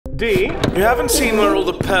Dee, you haven't seen where all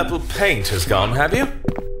the purple paint has gone, have you?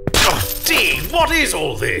 Oh, Dee, what is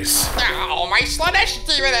all this? Oh, my Slaanesh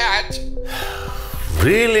demon hat!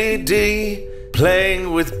 Really, Dee?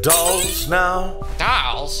 Playing with dolls now?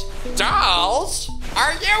 Dolls? Dolls?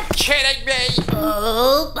 Are you kidding me?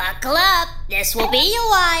 Oh, buckle up. This will be a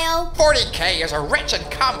while. 40K is a rich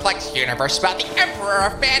and complex universe about the Emperor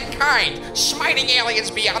of Mankind, smiting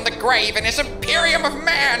aliens beyond the grave in his Imperium of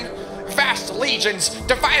Man. Vast legions,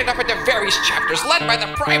 divided up into various chapters led by the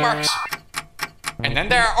Primarchs. And then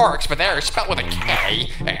there are orcs, but they're spelled with a K,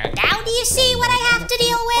 and... Now do you see what I have to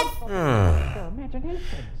deal with?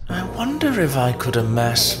 I wonder if I could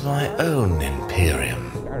amass my own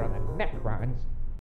Imperium. Necrons.